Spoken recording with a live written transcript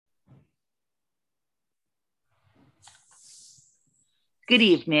Good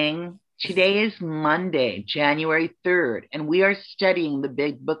evening. Today is Monday, January 3rd, and we are studying the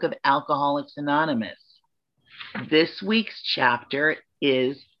Big Book of Alcoholics Anonymous. This week's chapter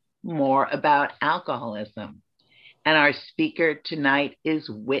is more about alcoholism, and our speaker tonight is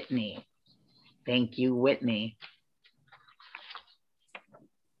Whitney. Thank you, Whitney.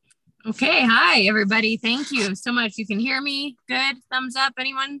 Okay, hi, everybody. Thank you so much. You can hear me? Good? Thumbs up,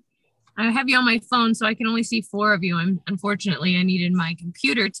 anyone? I have you on my phone, so I can only see 4 of you. Unfortunately, I needed my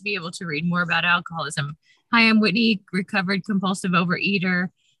computer to be able to read more about alcoholism. Hi, I'm Whitney, recovered compulsive overeater.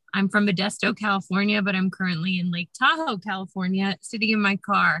 I'm from Modesto, California, but I'm currently in Lake Tahoe, California, sitting in my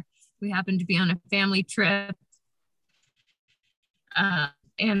car. We happen to be on a family trip.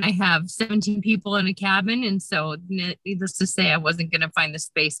 And I have 17 people in a cabin. And so needless to say, I wasn't going to find the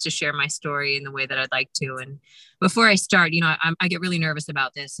space to share my story in the way that I'd like to. And before I start, I get really nervous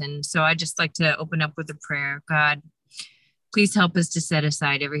about this. And so I just like to open up with a prayer. God, please help us to set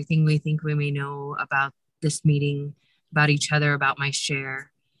aside everything we think we may know about this meeting, about each other, about my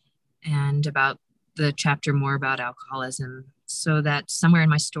share, and about the chapter more about alcoholism, so that somewhere in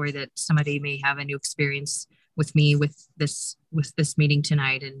my story that somebody may have a new experience with me with this meeting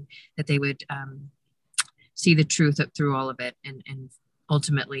tonight, and that they would see the truth through all of it, and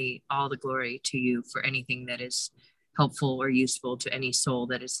ultimately all the glory to you for anything that is helpful or useful to any soul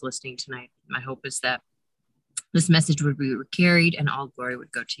that is listening tonight. My hope is that this message would be carried and all glory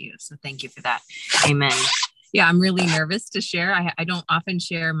would go to you. So thank you for that. Amen. Yeah, I'm really nervous to share. I don't often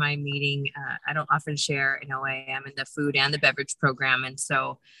share my meeting. I don't often share in OA. I'm in the food and the beverage program. And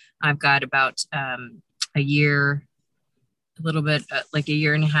so I've got about a year, a little bit like a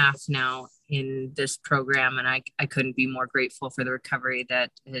year and a half now in this program. And I couldn't be more grateful for the recovery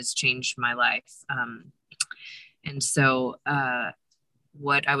that has changed my life. And so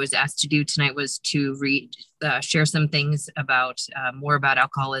what I was asked to do tonight was to share some things about more about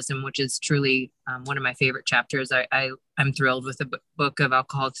alcoholism, which is truly one of my favorite chapters. I'm thrilled with the book of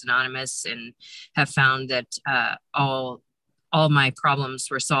Alcoholics Anonymous, and have found that all my problems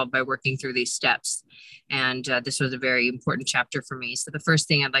were solved by working through these steps. And this was a very important chapter for me. So the first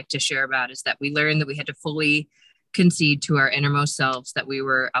thing I'd like to share about is that we learned that we had to fully concede to our innermost selves that we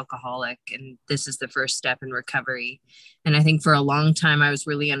were alcoholic. And this is the first step in recovery. And I think for a long time, I was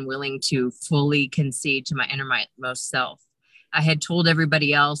really unwilling to fully concede to my innermost self. I had told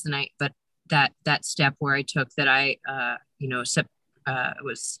everybody else, but that step where I took that it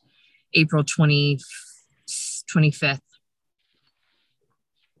was April 25th.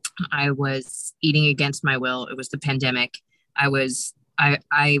 I was eating against my will. It was the pandemic. I was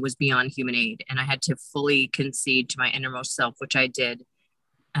beyond human aid, and I had to fully concede to my innermost self, which I did.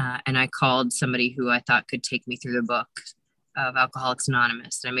 And I called somebody who I thought could take me through the book of Alcoholics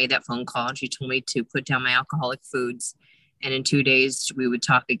Anonymous. And I made that phone call, and she told me to put down my alcoholic foods, and in 2 days we would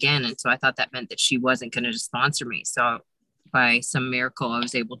talk again. And so I thought that meant that she wasn't going to sponsor me. So by some miracle, I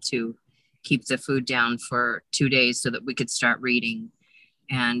was able to keep the food down for 2 days so that we could start reading.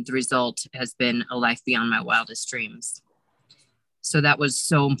 And the result has been a life beyond my wildest dreams. So that was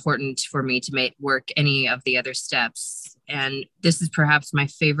so important for me to make work any of the other steps. And this is perhaps my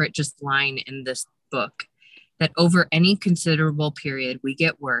favorite just line in this book, that over any considerable period, we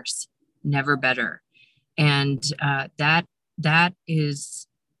get worse, never better. And that is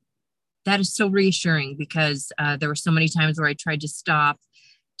so reassuring, because there were so many times where I tried to stop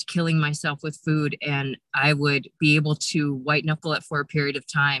killing myself with food, and I would be able to white knuckle it for a period of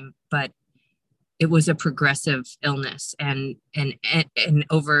time, but it was a progressive illness. And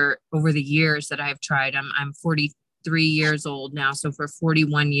over the years that I've tried, I'm 43 years old now. So for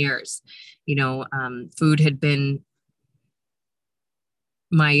 41 years, food had been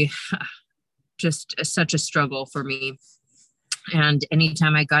just such a struggle for me. And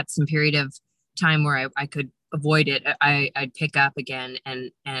anytime I got some period of time where I could avoid it, I'd pick up again,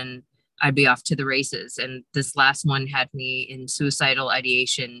 and I'd be off to the races. And this last one had me in suicidal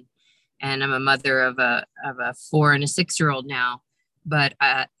ideation. And I'm a mother of a 4 and a 6-year-old now, but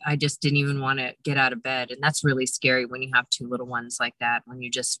I just didn't even want to get out of bed. And that's really scary when you have 2 little ones like that, when you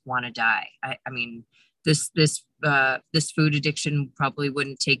just want to die. I mean, this food addiction probably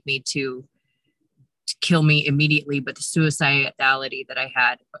wouldn't take me to kill me immediately, but the suicidality that I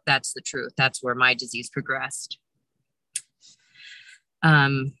had, that's the truth. That's where my disease progressed.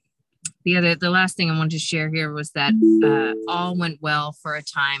 The last thing I wanted to share here was that all went well for a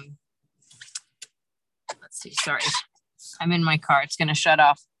time. Let's see, sorry. I'm in my car. It's going to shut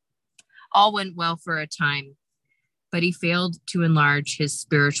off. All went well for a time, but he failed to enlarge his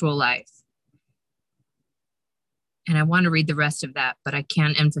spiritual life. And I want to read the rest of that, but I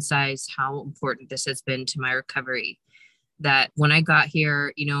can't emphasize how important this has been to my recovery. that when I got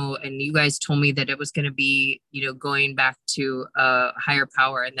here, and you guys told me that it was going to be, going back to a higher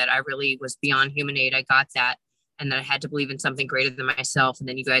power, and that I really was beyond human aid. I got that, and that I had to believe in something greater than myself. And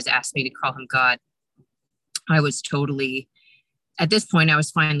then you guys asked me to call him God. I was totally, at this point, I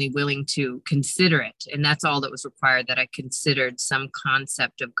was finally willing to consider it. And that's all that was required, that I considered some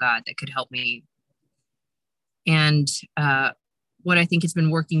concept of God that could help me. And what I think has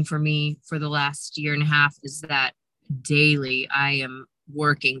been working for me for the last year and a half is that daily I am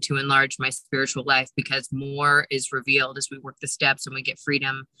working to enlarge my spiritual life, because more is revealed as we work the steps and we get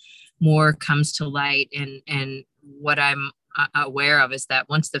freedom. More comes to light. And what I'm aware of is that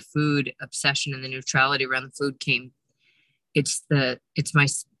once the food obsession and the neutrality around the food came, it's my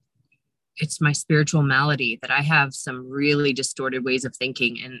spiritual malady, that I have some really distorted ways of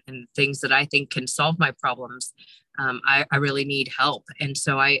thinking and things that I think can solve my problems. I really need help. And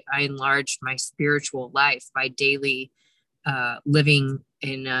so I enlarged my spiritual life by daily living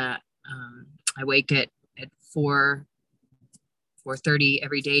in, I wake at 4:30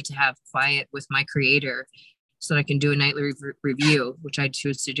 every day to have quiet with my creator, so that I can do a nightly review, which I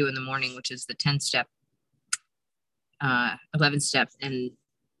choose to do in the morning, which is the 10-step, 11 steps. And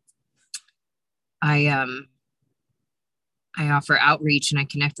I offer outreach, and I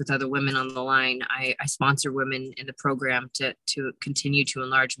connect with other women on the line. I sponsor women in the program to continue to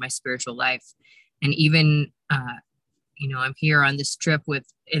enlarge my spiritual life. And even, I'm here on this trip with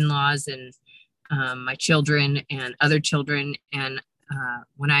in-laws and my children and other children. And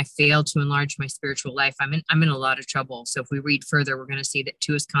when I fail to enlarge my spiritual life, I'm in a lot of trouble. So if we read further, we're going to see that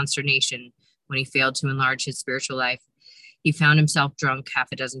to his consternation, when he failed to enlarge his spiritual life, he found himself drunk half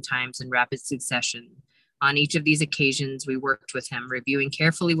a dozen times in rapid succession. On each of these occasions, we worked with him, reviewing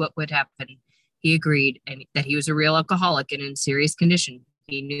carefully what would happen. He agreed and that he was a real alcoholic and in serious condition.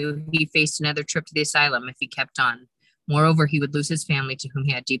 He knew he faced another trip to the asylum if he kept on. Moreover, he would lose his family, to whom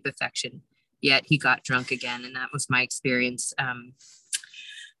he had deep affection. Yet he got drunk again, and that was my experience.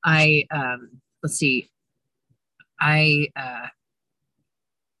 I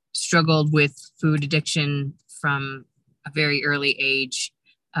struggled with food addiction from a very early age.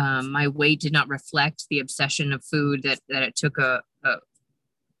 My weight did not reflect the obsession of food, that it took a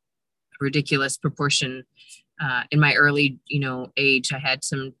ridiculous proportion. In my early, age, I had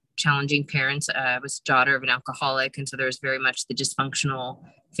some challenging parents. I was daughter of an alcoholic. And so there was very much the dysfunctional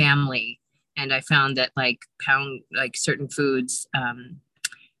family. And I found that certain foods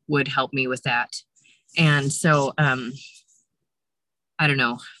would help me with that. And so I don't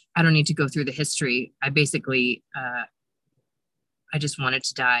know. I don't need to go through the history. I basically, I just wanted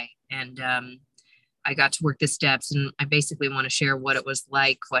to die. And I got to work the steps, and I basically want to share what it was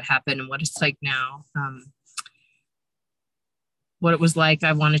like, what happened, and what it's like now. What it was like,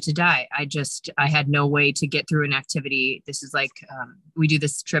 I wanted to die. I had no way to get through an activity. This is like, we do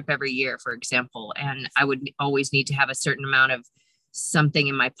this trip every year, for example, and I would always need to have a certain amount of something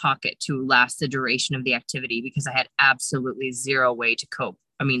in my pocket to last the duration of the activity, because I had absolutely zero way to cope.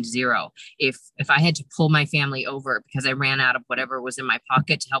 I mean, zero. If I had to pull my family over because I ran out of whatever was in my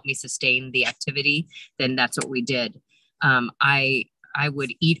pocket to help me sustain the activity, then that's what we did. I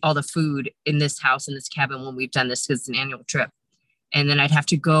would eat all the food in this house, in this cabin, when we've done this, because it's an annual trip. And then I'd have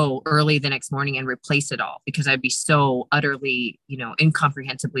to go early the next morning and replace it all, because I'd be so utterly,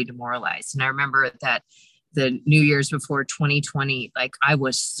 incomprehensibly demoralized. And I remember that the New Year's before 2020, I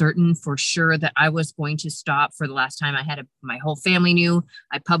was certain for sure that I was going to stop for the last time. My whole family knew.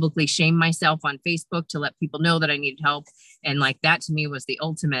 I publicly shamed myself on Facebook to let people know that I needed help. And that to me was the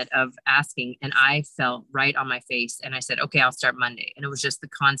ultimate of asking. And I fell right on my face, and I said, okay, I'll start Monday. And it was just the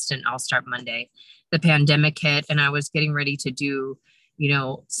constant, I'll start Monday. The pandemic hit, and I was getting ready to do,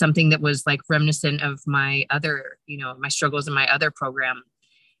 something that was reminiscent of my other, my struggles in my other program.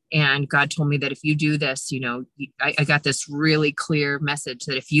 And God told me that if you do this, I got this really clear message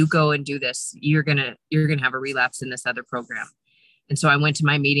that if you go and do this, you're going to have a relapse in this other program. And so I went to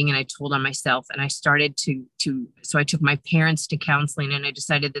my meeting, and I told on myself, and I started so I took my parents to counseling, and I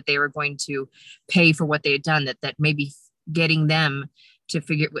decided that they were going to pay for what they had done, that maybe getting them to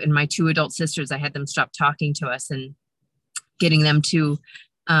figure, and my two adult sisters, I had them stop talking to us, and getting them to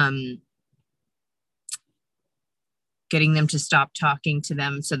stop talking to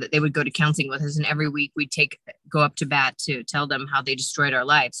them so that they would go to counseling with us. And every week we'd go up to bat to tell them how they destroyed our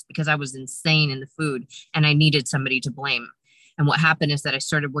lives, because I was insane in the food and I needed somebody to blame. And what happened is that I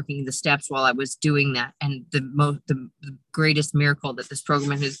started working the steps while I was doing that. And the greatest miracle that this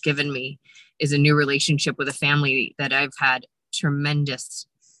program has given me is a new relationship with a family that I've had tremendous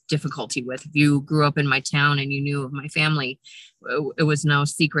difficulty with. If you grew up in my town and you knew of my family, it was no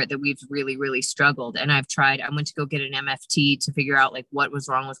secret that we've really, really struggled. And I went to go get an MFT to figure out like what was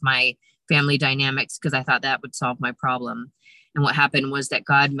wrong with my family dynamics, because I thought that would solve my problem. And what happened was that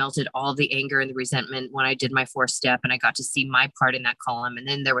God melted all the anger and the resentment when I did my 4th step, and I got to see my part in that column. And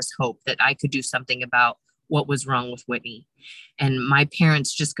then there was hope that I could do something about what was wrong with Whitney. And my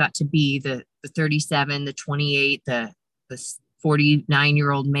parents just got to be the 37, the 28, the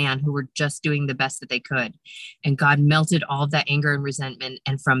 49-year-old man who were just doing the best that they could. And God melted all of that anger and resentment.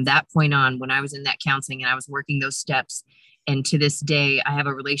 And from that point on, when I was in that counseling and I was working those steps, and to this day, I have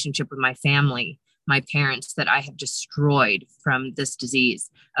a relationship with my family, my parents, that I have destroyed from this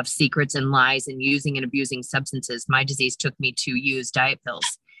disease of secrets and lies and using and abusing substances. My disease took me to use diet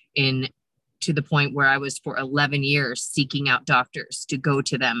pills to the point where I was for 11 years seeking out doctors to go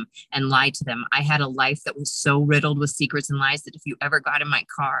to them and lie to them. I had a life that was so riddled with secrets and lies that if you ever got in my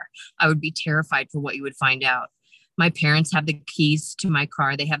car, I would be terrified for what you would find out. My parents have the keys to my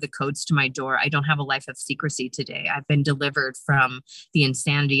car. They have the codes to my door. I don't have a life of secrecy today. I've been delivered from the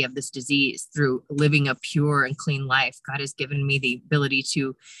insanity of this disease through living a pure and clean life. God has given me the ability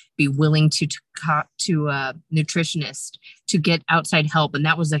to be willing to talk to a nutritionist, to get outside help. And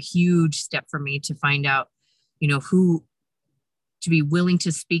that was a huge step for me to find out, to be willing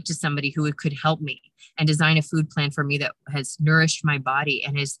to speak to somebody who could help me and design a food plan for me that has nourished my body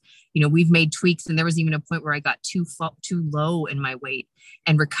and has, we've made tweaks. And there was even a point where I got too low in my weight,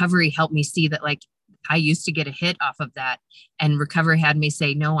 and recovery helped me see that, like, I used to get a hit off of that, and recovery had me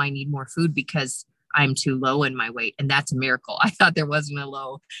say, no, I need more food because I'm too low in my weight. And that's a miracle. I thought there wasn't a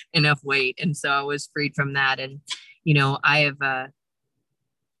low enough weight. And so I was freed from that. And, I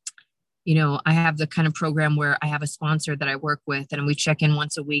have the kind of program where I have a sponsor that I work with, and we check in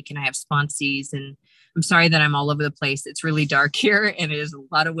once a week, and I have sponsees. And I'm sorry that I'm all over the place. It's really dark here and it is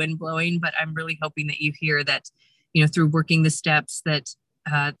a lot of wind blowing, but I'm really hoping that you hear that, through working the steps, that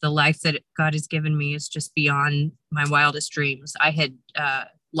the life that God has given me is just beyond my wildest dreams. I had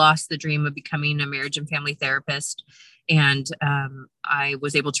lost the dream of becoming a marriage and family therapist. And I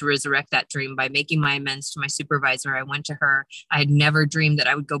was able to resurrect that dream by making my amends to my supervisor. I went to her. I had never dreamed that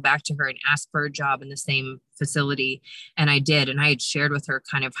I would go back to her and ask for a job in the same facility. And I did. And I had shared with her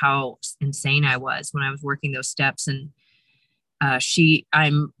kind of how insane I was when I was working those steps. And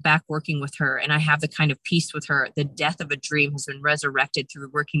I'm back working with her, and I have the kind of peace with her. The death of a dream has been resurrected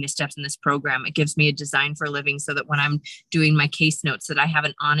through working the steps in this program. It gives me a design for a living so that when I'm doing my case notes, that I have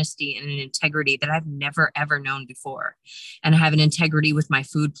an honesty and an integrity that I've never, ever known before. And I have an integrity with my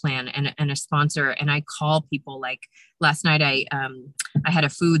food plan and a sponsor. And I call people. Like last night, I had a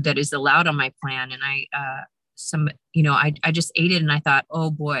food that is allowed on my plan, and I just ate it, and I thought,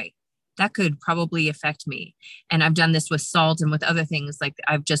 oh boy, that could probably affect me. And I've done this with salt and with other things. Like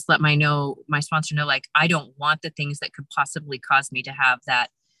I've just let my sponsor know, like, I don't want the things that could possibly cause me to have that,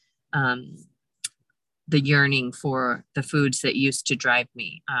 the yearning for the foods that used to drive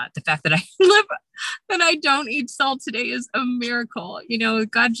me. The fact that I don't eat salt today is a miracle.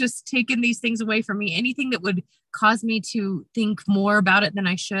 God just taken these things away from me. Anything that would cause me to think more about it than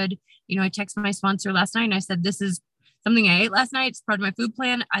I should. I texted my sponsor last night and I said, this is something I ate last night. It's part of my food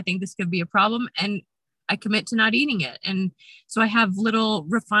plan. I think this could be a problem, and I commit to not eating it. And so I have little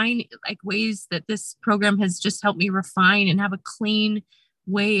ways that this program has just helped me refine and have a clean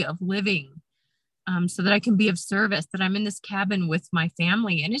way of living, so that I can be of service, that I'm in this cabin with my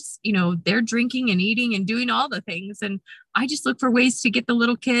family, and it's, they're drinking and eating and doing all the things. And I just look for ways to get the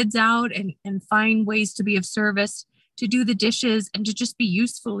little kids out and find ways to be of service, to do the dishes, and to just be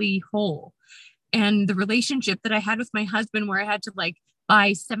usefully whole. And the relationship that I had with my husband, where I had to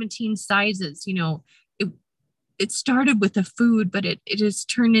buy 17 sizes, it started with the food, but it has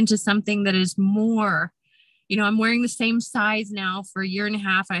turned into something that is more, I'm wearing the same size now for a year and a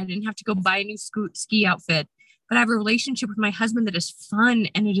half. I didn't have to go buy a new ski outfit, but I have a relationship with my husband that is fun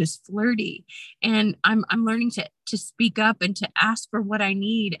and it is flirty. And I'm learning to speak up and to ask for what I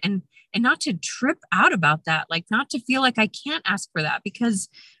need, and not to trip out about that, not to feel like I can't ask for that because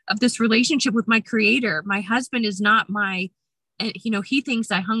of this relationship with my creator. My husband is not he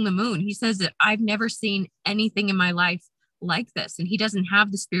thinks I hung the moon. He says that I've never seen anything in my life like this. And he doesn't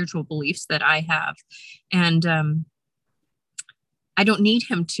have the spiritual beliefs that I have. And I don't need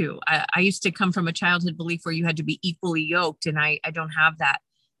him to. I used to come from a childhood belief where you had to be equally yoked. And I don't have that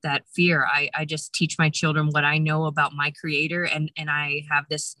fear. I just teach my children what I know about my creator. And I have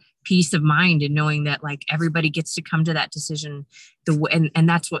this peace of mind and knowing that like everybody gets to come to that decision. And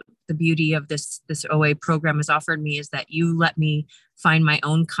that's what the beauty of this OA program has offered me, is that you let me find my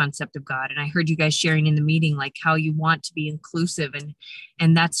own concept of God. And I heard you guys sharing in the meeting, like how you want to be inclusive.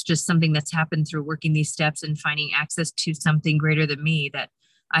 And that's just something that's happened through working these steps and finding access to something greater than me, that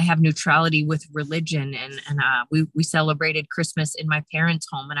I have neutrality with religion. And we celebrated Christmas in my parents'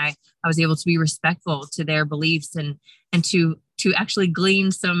 home, and I was able to be respectful to their beliefs and to actually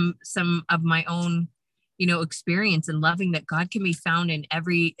glean some of my own, experience, and loving that God can be found in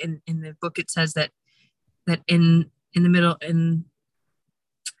every, in the book, it says that in the middle, in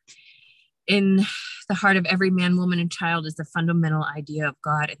the heart of every man, woman, and child is the fundamental idea of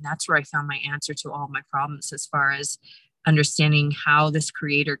God. And that's where I found my answer to all of my problems, as far as understanding how this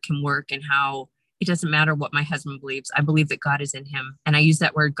creator can work, and how it doesn't matter what my husband believes. I believe that God is in him. And I use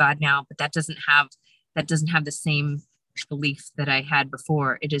that word God now, but that doesn't have the same belief that I had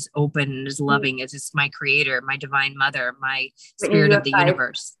before. It is open and is loving. It is my creator, my divine mother, my spirit of the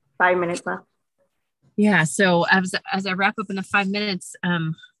universe. 5 minutes left. Yeah. So as I wrap up in the 5 minutes,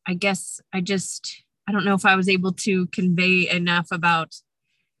 I guess I don't know if I was able to convey enough about,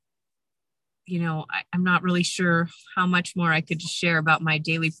 I'm not really sure how much more I could share about my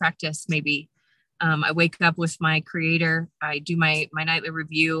daily practice. Maybe I wake up with my creator. I do my nightly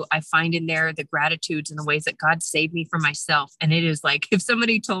review. I find in there the gratitudes and the ways that God saved me from myself. And it is like, if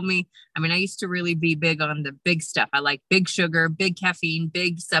somebody told me, I used to really be big on the big stuff. I like big sugar, big caffeine,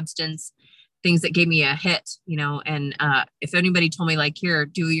 big substance, things that gave me a hit, and if anybody told me like, here,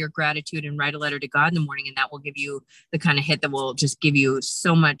 do your gratitude and write a letter to God in the morning, and that will give you the kind of hit that will just give you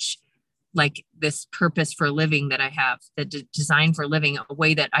so much, like this purpose for living that I have, the design for living, a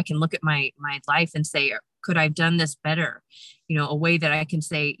way that I can look at my life and say, could I have done this better? A way that I can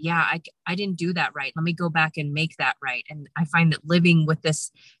say, yeah, I didn't do that right. Let me go back and make that right. And I find that living with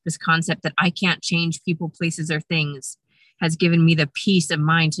this concept that I can't change people, places, or things has given me the peace of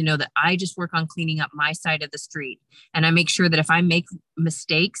mind to know that I just work on cleaning up my side of the street. And I make sure that if I make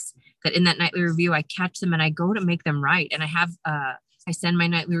mistakes, that in that nightly review, I catch them and I go to make them right. And I send my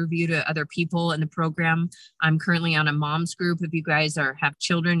nightly review to other people in the program. I'm currently on a mom's group. If you guys have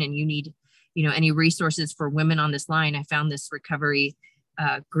children and you need, any resources for women on this line, I found this recovery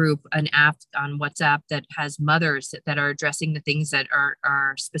group, an app on WhatsApp that has mothers that are addressing the things that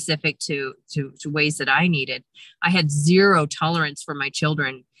are specific to ways that I needed. I had zero tolerance for my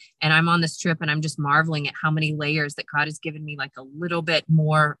children, and I'm on this trip and I'm just marveling at how many layers that God has given me, like a little bit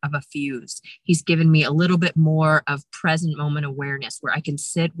more of a fuse. He's given me a little bit more of present moment awareness, where I can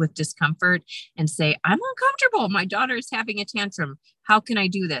sit with discomfort and say, I'm uncomfortable. My daughter is having a tantrum. How can I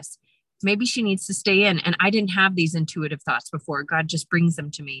do this? Maybe she needs to stay in. And I didn't have these intuitive thoughts before. God just brings them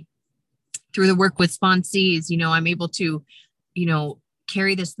to me through the work with sponsees. I'm able to,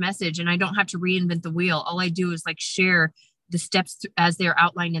 carry this message, and I don't have to reinvent the wheel. All I do is like share the steps as they're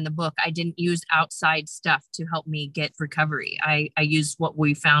outlined in the book. I didn't use outside stuff to help me get recovery. I used what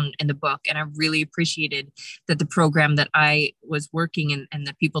we found in the book. And I really appreciated that the program that I was working and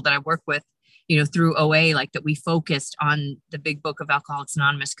the people that I work with, through OA, like that we focused on the big book of Alcoholics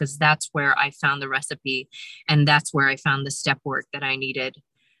Anonymous, because that's where I found the recipe, and that's where I found the step work that I needed.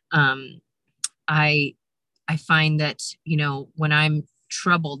 I find that, when I'm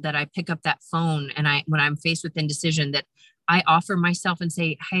troubled, that I pick up that phone, and when I'm faced with indecision, that I offer myself and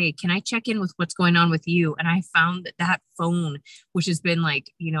say, hey, can I check in with what's going on with you? And I found that phone, which has been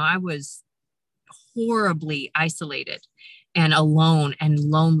like, I was horribly isolated and alone and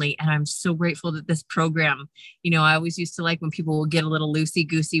lonely. And I'm so grateful that this program, I always used to like when people will get a little loosey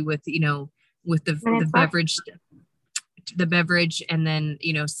goosey with, with the beverage, and then,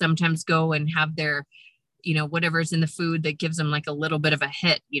 sometimes go and have their, whatever's in the food that gives them like a little bit of a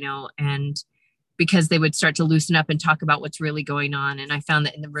hit, and because they would start to loosen up and talk about what's really going on. And I found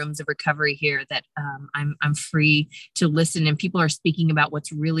that in the rooms of recovery here that I'm free to listen, and people are speaking about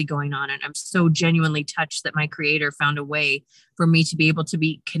what's really going on. And I'm so genuinely touched that my creator found a way for me to be able to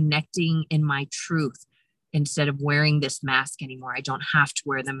be connecting in my truth instead of wearing this mask anymore. I don't have to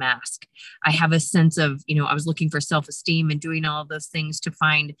wear the mask. I have a sense of, I was looking for self-esteem and doing all of those things to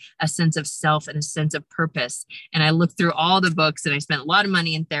find a sense of self and a sense of purpose. And I looked through all the books, and I spent a lot of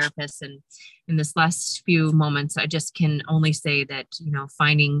money in therapists. And in this last few moments, I just can only say that,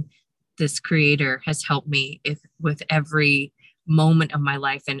 finding this creator has helped me with every moment of my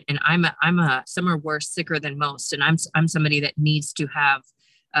life. And some are worse, sicker than most. And I'm somebody that needs to have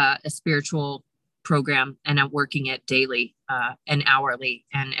a spiritual program, and I'm working it daily and hourly,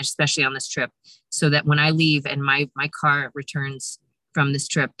 and especially on this trip, so that when I leave and my car returns from this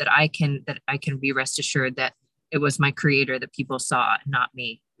trip, that I can be rest assured that it was my creator that people saw, not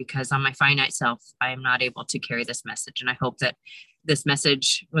me, because on my finite self, I am not able to carry this message. And I hope that this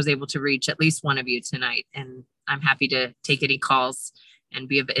message was able to reach at least one of you tonight. And I'm happy to take any calls and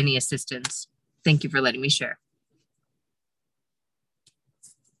be of any assistance. Thank you for letting me share.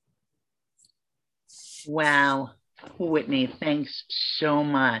 Wow, Whitney, thanks so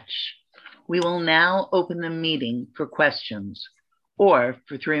much. We will now open the meeting for questions or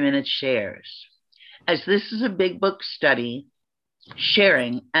for 3-minute shares. As this is a big book study,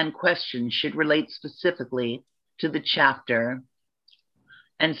 sharing and questions should relate specifically to the chapter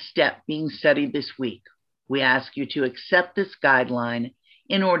and step being studied this week. We ask you to accept this guideline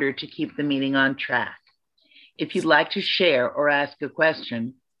in order to keep the meeting on track. If you'd like to share or ask a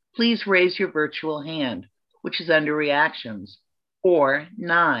question, please raise your virtual hand, which is under reactions, or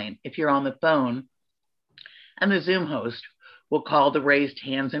 9 if you're on the phone, and the Zoom host will call the raised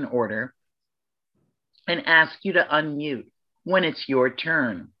hands in order and ask you to unmute when it's your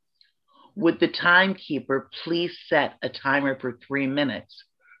turn. Would the timekeeper please set a timer for 3 minutes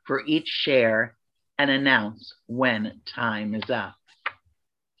for each share and announce when time is up?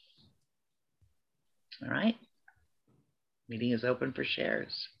 All right. Meeting is open for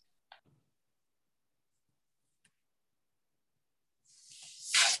shares.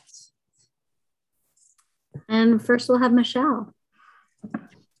 And first we'll have Michelle.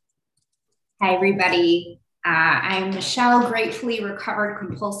 Hi, everybody. I'm Michelle, gratefully recovered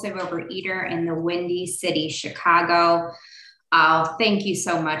compulsive overeater in the Windy City, Chicago. Thank you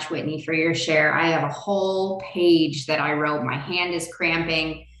so much, Whitney, for your share. I have a whole page that I wrote. My hand is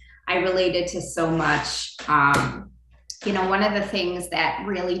cramping. I related to so much. You know, one of the things that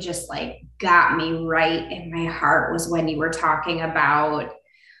really just like got me right in my heart was when you were talking about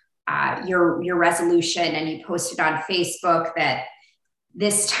your resolution, and you posted on Facebook that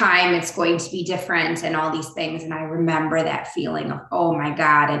this time it's going to be different and all these things. And I remember that feeling of, oh my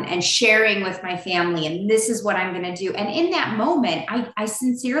God, and sharing with my family, and this is what I'm going to do. And in that moment, I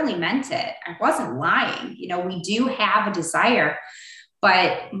sincerely meant it. I wasn't lying. You know, we do have a desire,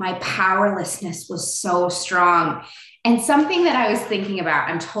 but my powerlessness was so strong. And something that I was thinking about,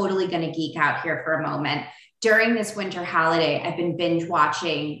 I'm totally going to geek out here for a moment. During this winter holiday, I've been binge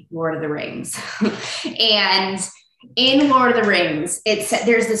watching Lord of the Rings. And in Lord of the Rings,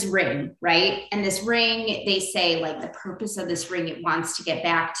 there's this ring, right? And this ring, they say like the purpose of this ring, it wants to get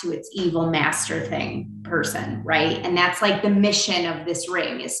back to its evil master person, right? And that's like the mission of this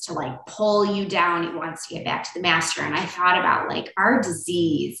ring, is to like pull you down. It wants to get back to the master. And I thought about like our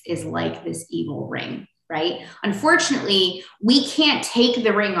disease is like this evil ring, right? Unfortunately, we can't take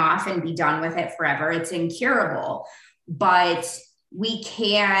the ring off and be done with it forever. It's incurable, but we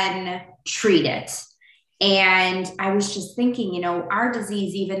can treat it. And I was just thinking, you know, our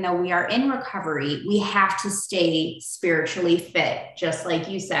disease, even though we are in recovery, we have to stay spiritually fit, just like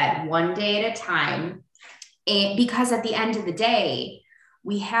you said, one day at a time. And because at the end of the day,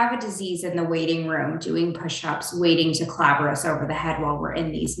 we have a disease in the waiting room doing push-ups, waiting to clobber us over the head while we're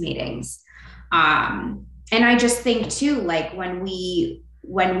in these meetings. And I just think too, like when we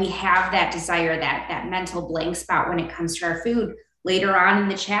have that desire, that mental blank spot when it comes to our food, later on in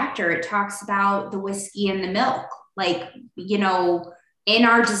the chapter, it talks about the whiskey and the milk. Like, you know, in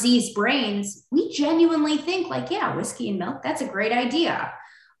our diseased brains, we genuinely think like, yeah, whiskey and milk, that's a great idea.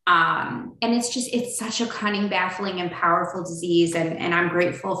 And it's such a cunning, baffling, and powerful disease. And I'm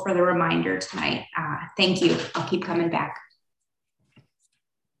grateful for the reminder tonight. Thank you. I'll keep coming back.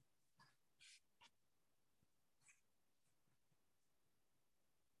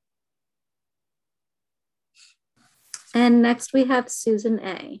 And next we have Susan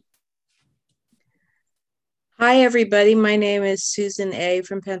A. Hi, everybody. My name is Susan A.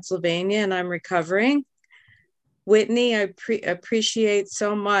 from Pennsylvania, and I'm recovering. Whitney, I appreciate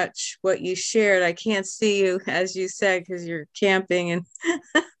so much what you shared. I can't see you, as you said, because you're camping and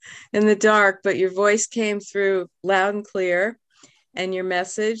in the dark, but your voice came through loud and clear, and your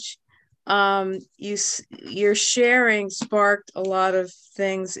message. Your sharing sparked a lot of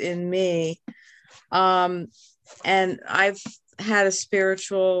things in me. And I've had a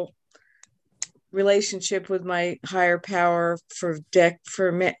spiritual relationship with my higher power for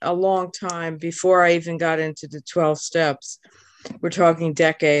a long time before I even got into the 12 steps. We're talking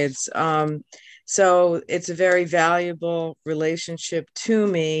decades. So it's a very valuable relationship to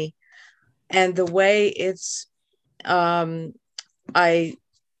me. And the way I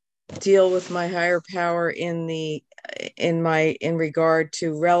deal with my higher power in regard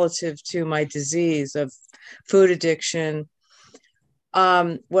to relative to my disease of food addiction.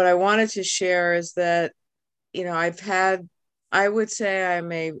 What I wanted to share is that, you know, I've had I would say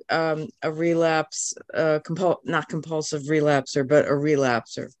I'm a relapse, not compulsive relapser, but a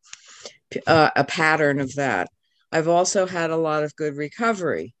relapser, a pattern of that. I've also had a lot of good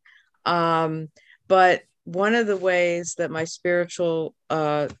recovery. But one of the ways that my spiritual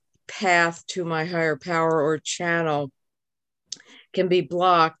path to my higher power or channel can be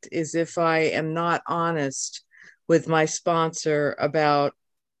blocked is if I am not honest with my sponsor about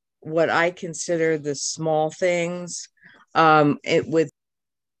what I consider the small things. It with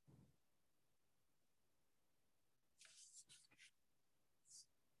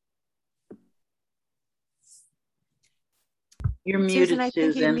You're muted, Susan. I think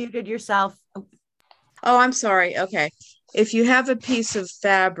you Susan. muted yourself. Oh, I'm sorry. Okay. If you have a piece of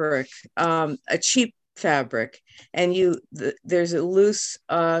fabric, a cheap fabric, and there's a loose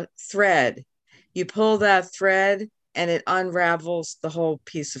thread, you pull that thread and it unravels the whole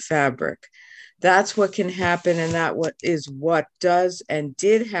piece of fabric. That's what can happen, and what does and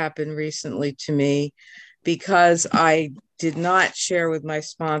did happen recently to me, because I did not share with my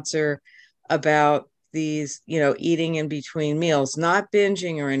sponsor about these, eating in between meals, not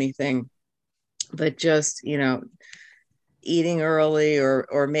binging or anything, but just, eating early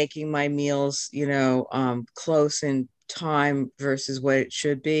or making my meals, close in time versus what it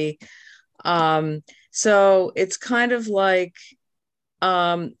should be. So it's kind of like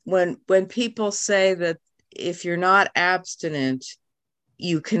when people say that if you're not abstinent,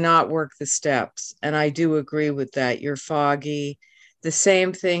 you cannot work the steps. And I do agree with that. You're foggy. The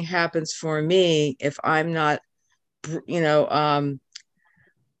same thing happens for me if I'm not,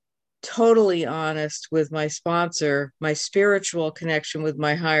 totally honest with my sponsor. My spiritual connection with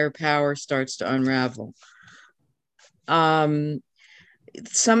my higher power starts to unravel. Some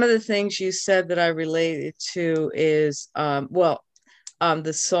of the things you said that I related to is,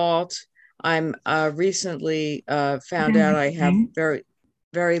 the salt. I'm recently found out I have very,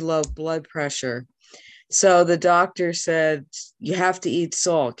 very low blood pressure. So the doctor said, you have to eat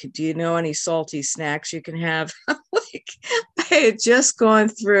salt. Do you know any salty snacks you can have? Like, I had just gone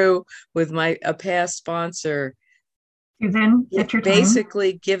through with a past sponsor, Susan, that's your time.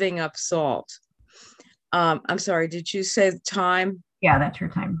 Basically giving up salt. I'm sorry, did you say the time? Yeah, that's your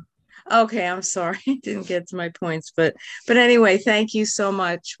time. Okay, I'm sorry. Didn't get to my points, but anyway, thank you so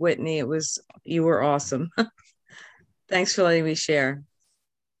much, Whitney. You were awesome. Thanks for letting me share.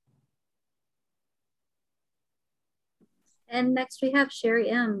 And next we have Sherry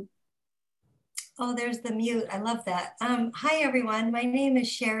M. Oh, there's the mute. I love that. Hi, everyone. My name is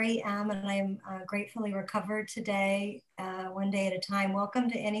Sherry M, and I'm gratefully recovered today, one day at a time. Welcome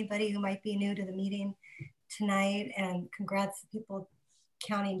to anybody who might be new to the meeting tonight, and congrats to people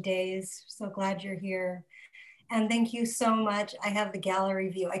counting days. So glad you're here. And thank you so much. I have the gallery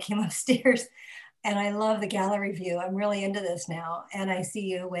view. I came upstairs and I love the gallery view. I'm really into this now. And I see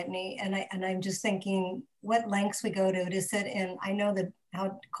you, Whitney, and I'm just thinking what lengths we go to sit in. I know that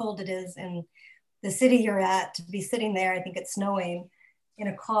how cold it is in the city you're at, to be sitting there, I think it's snowing, in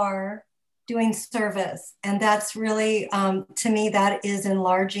a car doing service. And that's really, to me, that is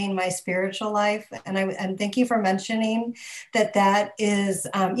enlarging my spiritual life. And thank you for mentioning that is,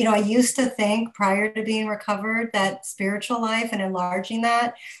 I used to think prior to being recovered that spiritual life and enlarging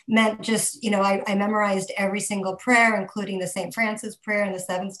that meant just, I memorized every single prayer, including the St. Francis prayer and the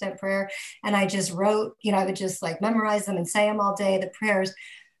 7-step prayer. And I just wrote, I would just like memorize them and say them all day, the prayers.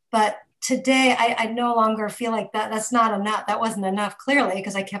 But today, I no longer feel like that's not enough. That wasn't enough, clearly,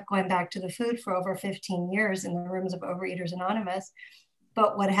 because I kept going back to the food for over 15 years in the rooms of Overeaters Anonymous.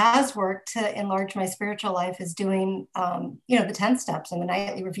 But what has worked to enlarge my spiritual life is doing, the 10 steps and the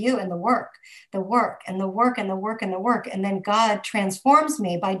nightly review and the work. And then God transforms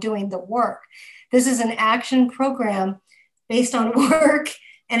me by doing the work. This is an action program based on work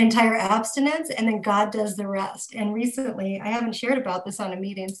and entire abstinence, and then God does the rest. And recently, I haven't shared about this on a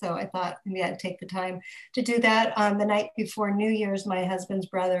meeting, so I thought maybe I'd take the time to do that. The night before New Year's, my husband's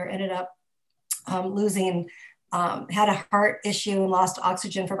brother ended up had a heart issue and lost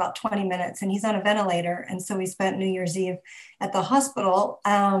oxygen for about 20 minutes, and he's on a ventilator. And so we spent New Year's Eve at the hospital.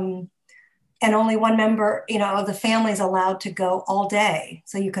 And only one member, of the family is allowed to go all day.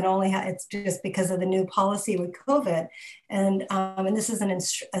 So you can only it's just because of the new policy with COVID. And this is an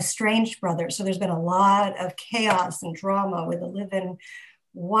estranged brother. So there's been a lot of chaos and drama with a live-in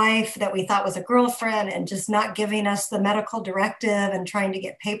wife that we thought was a girlfriend and just not giving us the medical directive and trying to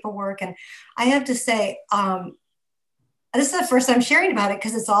get paperwork. And I have to say, this is the first time sharing about it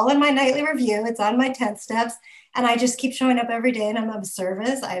because it's all in my nightly review. It's on my 10 steps. And I just keep showing up every day and I'm of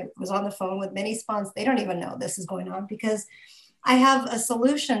service. I was on the phone with many sponsors. They don't even know this is going on because I have a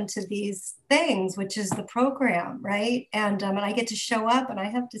solution to these things, which is the program, right? And I get to show up, and I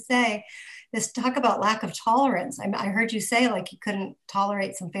have to say, this talk about lack of tolerance. I heard you say like you couldn't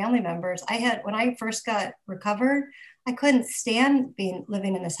tolerate some family members. When I first got recovered, I couldn't stand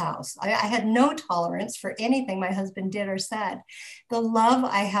living in this house. I had no tolerance for anything my husband did or said. The love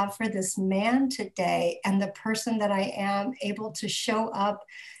I have for this man today and the person that I am able to show up,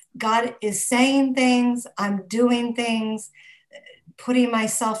 God is saying things, I'm doing things, putting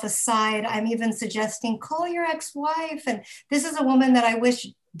myself aside. I'm even suggesting, call your ex-wife. And this is a woman that I wish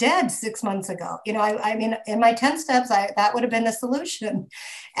dead 6 months ago. You know, I mean, in my 10 steps, that would have been the solution.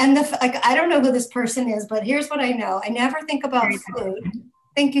 And I don't know who this person is, but here's what I know. I never think about food.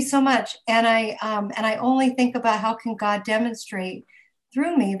 Thank you so much. And I only think about how can God demonstrate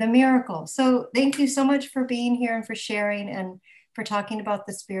through me the miracle. So thank you so much for being here and for sharing and for talking about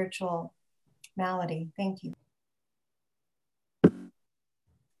the spiritual malady. Thank you.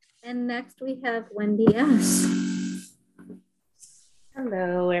 And next we have Wendy S.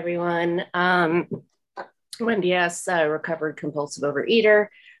 Hello, everyone. Wendy S., recovered compulsive overeater.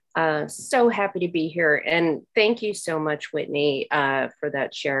 So happy to be here. And thank you so much, Whitney, for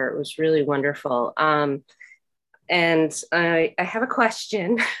that share. It was really wonderful. And I have a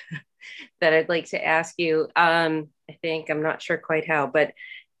question that I'd like to ask you. I'm not sure quite how, but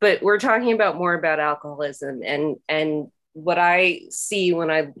we're talking about more about alcoholism. And what I see when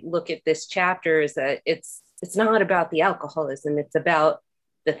I look at this chapter is that it's not about the alcoholism. It's about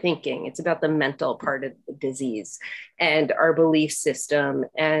the thinking. It's about the mental part of the disease and our belief system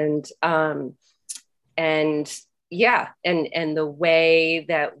and the way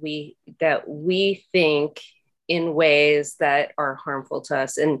that we think in ways that are harmful to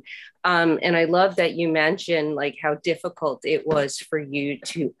us. And I love that you mentioned like how difficult it was for you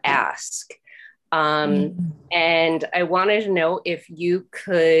to ask. And I wanted to know if you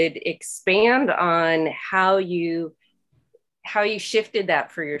could expand on how you shifted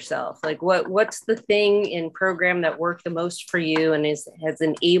that for yourself. Like what's the thing in program that worked the most for you and has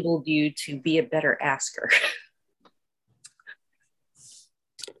enabled you to be a better asker?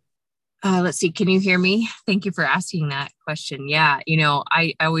 Let's see. Can you hear me? Thank you for asking that question. Yeah. You know,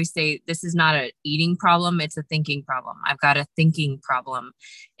 I always say this is not an eating problem. It's a thinking problem. I've got a thinking problem.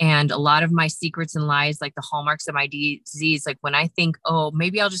 And a lot of my secrets and lies, like the hallmarks of my disease, like when I think, oh,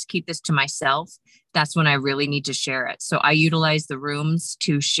 maybe I'll just keep this to myself, that's when I really need to share it. So I utilize the rooms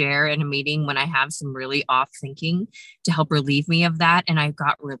to share in a meeting when I have some really off thinking to help relieve me of that. And I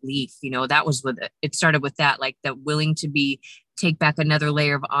got relief. You know, that was with it. It started with that, like the willing to take back another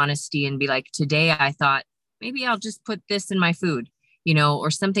layer of honesty and be like, today I thought maybe I'll just put this in my food, you know,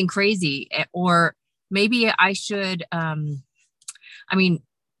 or something crazy, or maybe I should, I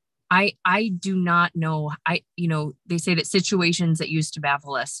do not know. They say that situations that used to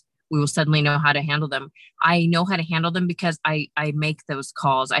baffle us, we will suddenly know how to handle them. I know how to handle them because I make those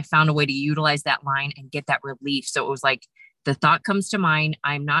calls. I found a way to utilize that line and get that relief. So it was like the thought comes to mind,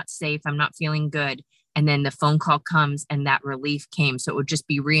 I'm not safe, I'm not feeling good. And then the phone call comes and that relief came. So it would just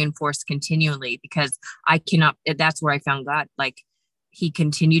be reinforced continually because that's where I found God. Like he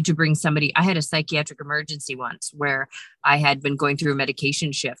continued to bring somebody. I had a psychiatric emergency once where I had been going through a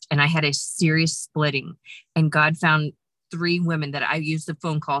medication shift and I had a serious splitting, and God found 3 women that I used the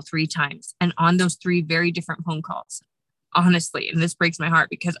phone call 3 times. And on those 3 very different phone calls, honestly, and this breaks my heart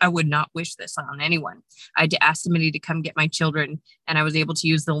because I would not wish this on anyone. I had to ask somebody to come get my children, and I was able to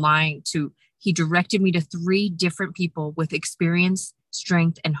use the line he directed me to 3 different people with experience,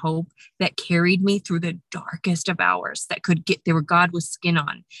 strength, and hope that carried me through the darkest of hours they were God with skin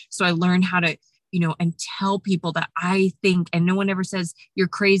on. So I learned how to, and tell people that I think, and no one ever says you're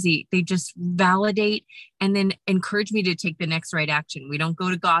crazy. They just validate and then encourage me to take the next right action. We don't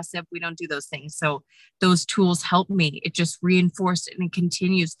go to gossip. We don't do those things. So those tools help me. It just reinforced and it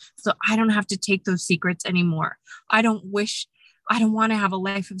continues. So I don't have to take those secrets anymore. I don't want to have a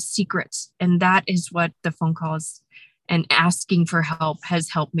life of secrets. And that is what the phone calls and asking for help has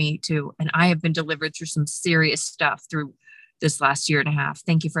helped me too. And I have been delivered through some serious stuff through this last year and a half.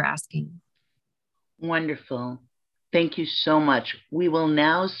 Thank you for asking. Wonderful. Thank you so much. We will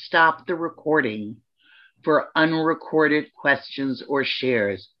now stop the recording for unrecorded questions or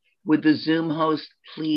shares. Would the Zoom host please